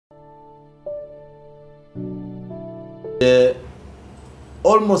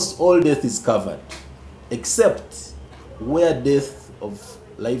Almost all death is covered, except where death of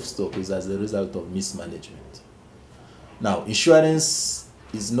livestock is as a result of mismanagement. Now, insurance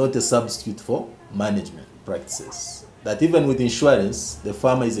is not a substitute for management practices. That even with insurance, the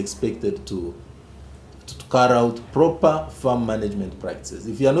farmer is expected to carry out proper farm management practices.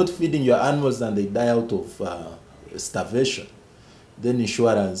 If you are not feeding your animals and they die out of starvation, then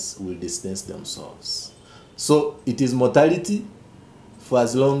insurance will distance themselves. So it is mortality for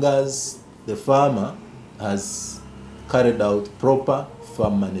as long as the farmer has carried out proper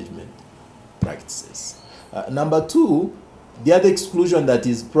farm management practices. Number two, the other exclusion that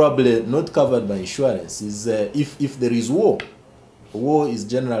is probably not covered by insurance is if there is war. War is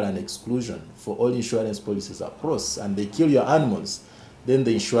generally an exclusion for all insurance policies across, and they kill your animals, then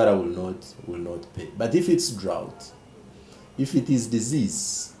the insurer will not pay. But if it's drought, if it is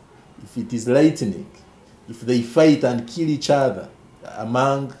disease, if it is lightning, if they fight and kill each other,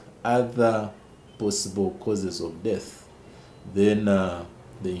 among other possible causes of death, then the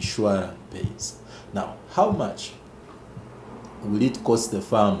insurer pays. Now, how much will it cost the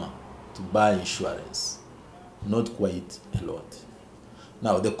farmer to buy insurance? Not quite a lot.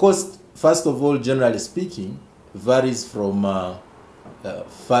 Now, the cost, first of all, generally speaking, varies from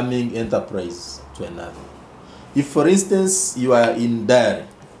farming enterprise to another. If, for instance, you are in dairy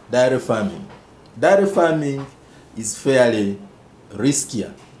farming is fairly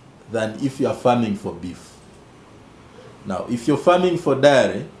riskier than if you are farming for beef. Now, if you're farming for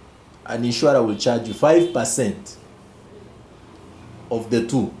dairy, an insurer will charge you 5% of the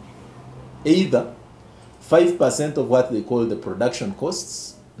two. Either 5% of what they call the production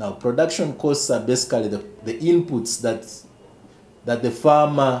costs. Now, production costs are basically the inputs that the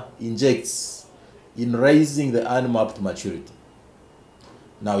farmer injects in raising the animal up to maturity.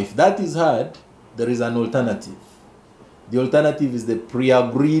 Now, if that is hard, there is an alternative. The alternative is the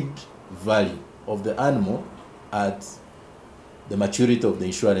pre-agreed value of the animal at the maturity of the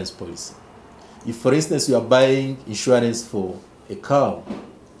insurance policy. If, for instance, you are buying insurance for a cow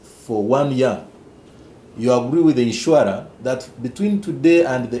for 1 year, you agree with the insurer that between today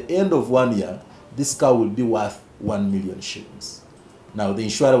and the end of 1 year, this cow will be worth 1 million shillings. Now, the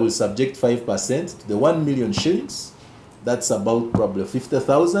insurer will subject 5% to the 1 million shillings. That's about probably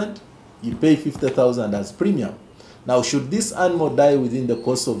 50,000. You pay 50,000 as premium. Now, should this animal die within the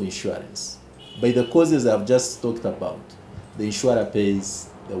course of insurance, by the causes I've just talked about, the insurer pays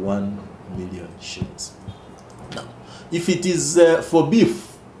the 1 million shillings. Now, if it is for beef,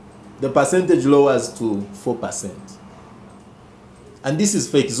 the percentage lowers to 4%. And this is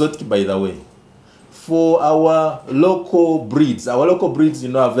for exotic, by the way. For our local breeds, you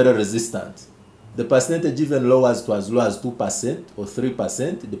know, are very resistant. The percentage even lowers to as low as 2% or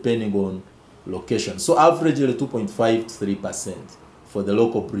 3%, depending on location. So averagely 2.5 to 3% for the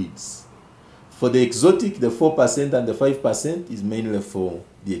local breeds. For the exotic, the 4% and the 5% is mainly for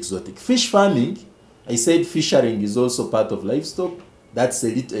the exotic. Fish farming, I said fishing is also part of livestock. That's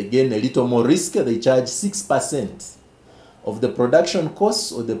again a little more risky. They charge 6% of the production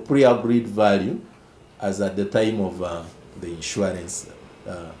costs or the pre-agreed value as at the time of the insurance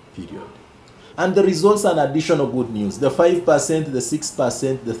period. And there is also an additional good news. The 5%, the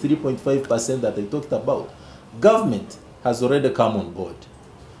 6%, the 3.5% that I talked about, government has already come on board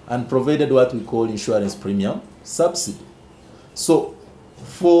and provided what we call insurance premium subsidy. So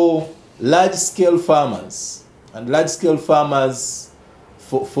for large-scale farmers, and large-scale farmers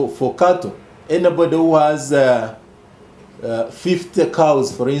for cattle, anybody who has 50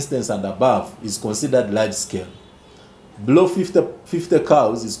 cows, for instance, and above is considered large-scale. Below 50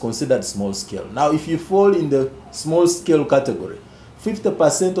 cows is considered small-scale. Now, if you fall in the small-scale category,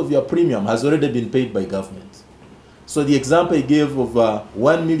 50% of your premium has already been paid by government. So the example I gave of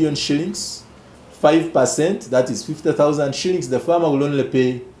 1 million shillings, 5%, that is 50,000 shillings, the farmer will only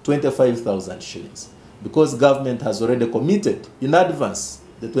pay 25,000 shillings because government has already committed in advance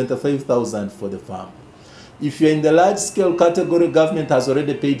the 25,000 for the farmer. If you're in the large-scale category, government has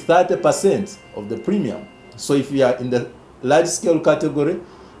already paid 30% of the premium. So if you are in the large-scale category,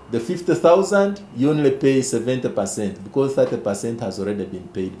 the 50,000, you only pay 70% because 30% has already been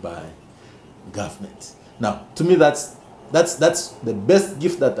paid by government. Now, to me, that's the best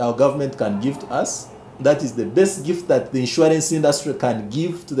gift that our government can give to us. That is the best gift that the insurance industry can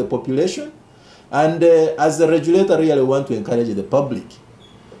give to the population. And as a regulator, I really want to encourage the public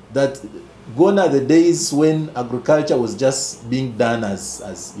that gone are the days when agriculture was just being done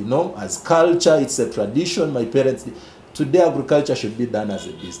as you know, as culture. It's a tradition. My parents did. Today, agriculture should be done as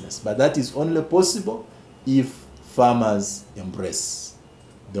a business. But that is only possible if farmers embrace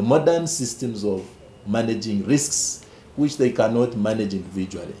the modern systems of managing risks which they cannot manage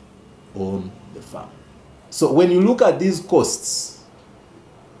individually on the farm. So when you look at these costs,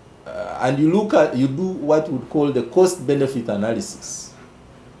 and you do what we would call the cost-benefit analysis,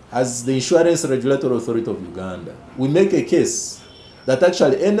 as the Insurance Regulatory Authority of Uganda, we make a case that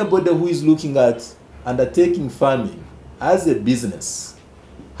actually anybody who is looking at undertaking farming as a business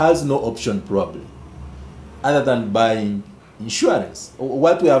has no option probably other than buying insurance.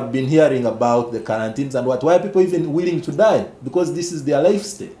 What we have been hearing about the quarantines and why are people even willing to die? Because this is their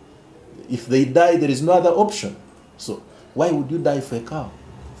lifestyle. If they die, there is no other option. So why would you die for a cow,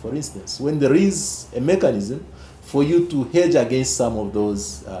 for instance, when there is a mechanism for you to hedge against some of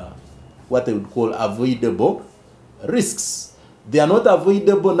those, what they would call avoidable risks? They are not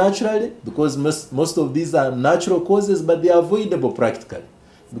avoidable naturally because most of these are natural causes, but they are avoidable practically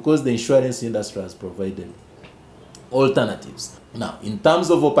because the insurance industry has provided alternatives. Now, in terms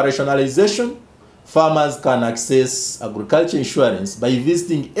of operationalization, farmers can access agriculture insurance by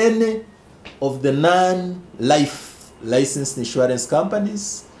visiting any of the non-life licensed insurance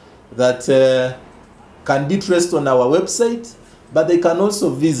companies that can be traced on our website, but they can also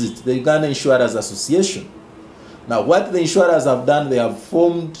visit the Uganda Insurers Association. Now, what the insurers have done, they have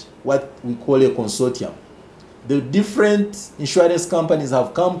formed what we call a consortium. The different insurance companies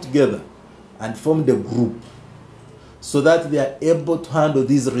have come together and formed a group so that they are able to handle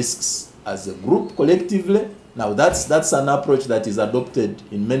these risks as a group collectively. Now, that's an approach that is adopted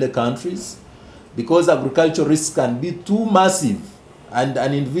in many countries because agricultural risks can be too massive and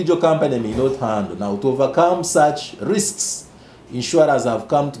an individual company may not handle. Now, to overcome such risks, insurers have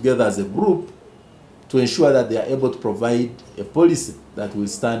come together as a group to ensure that they are able to provide a policy that will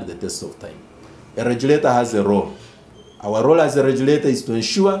stand the test of time. A regulator has a role. Our role as a regulator is to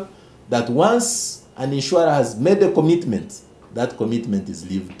ensure that once an insurer has made a commitment, that commitment is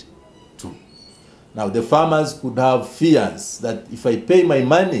lived to. Now, the farmers could have fears that if I pay my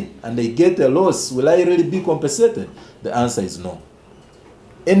money and I get a loss, will I really be compensated? The answer is no.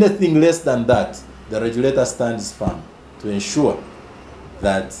 Anything less than that, the regulator stands firm to ensure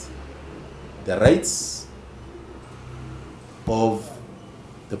that the rights of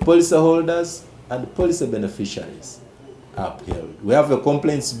the policyholders and the policy beneficiaries are upheld. We have a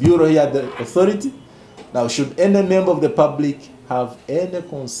complaints bureau here at the authority. Now, should any member of the public have any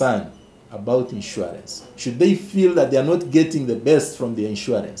concern about insurance, should they feel that they are not getting the best from the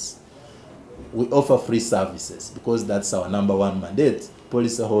insurance, we offer free services because that's our #1 mandate.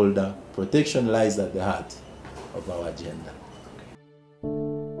 Policyholder protection lies at the heart of our agenda.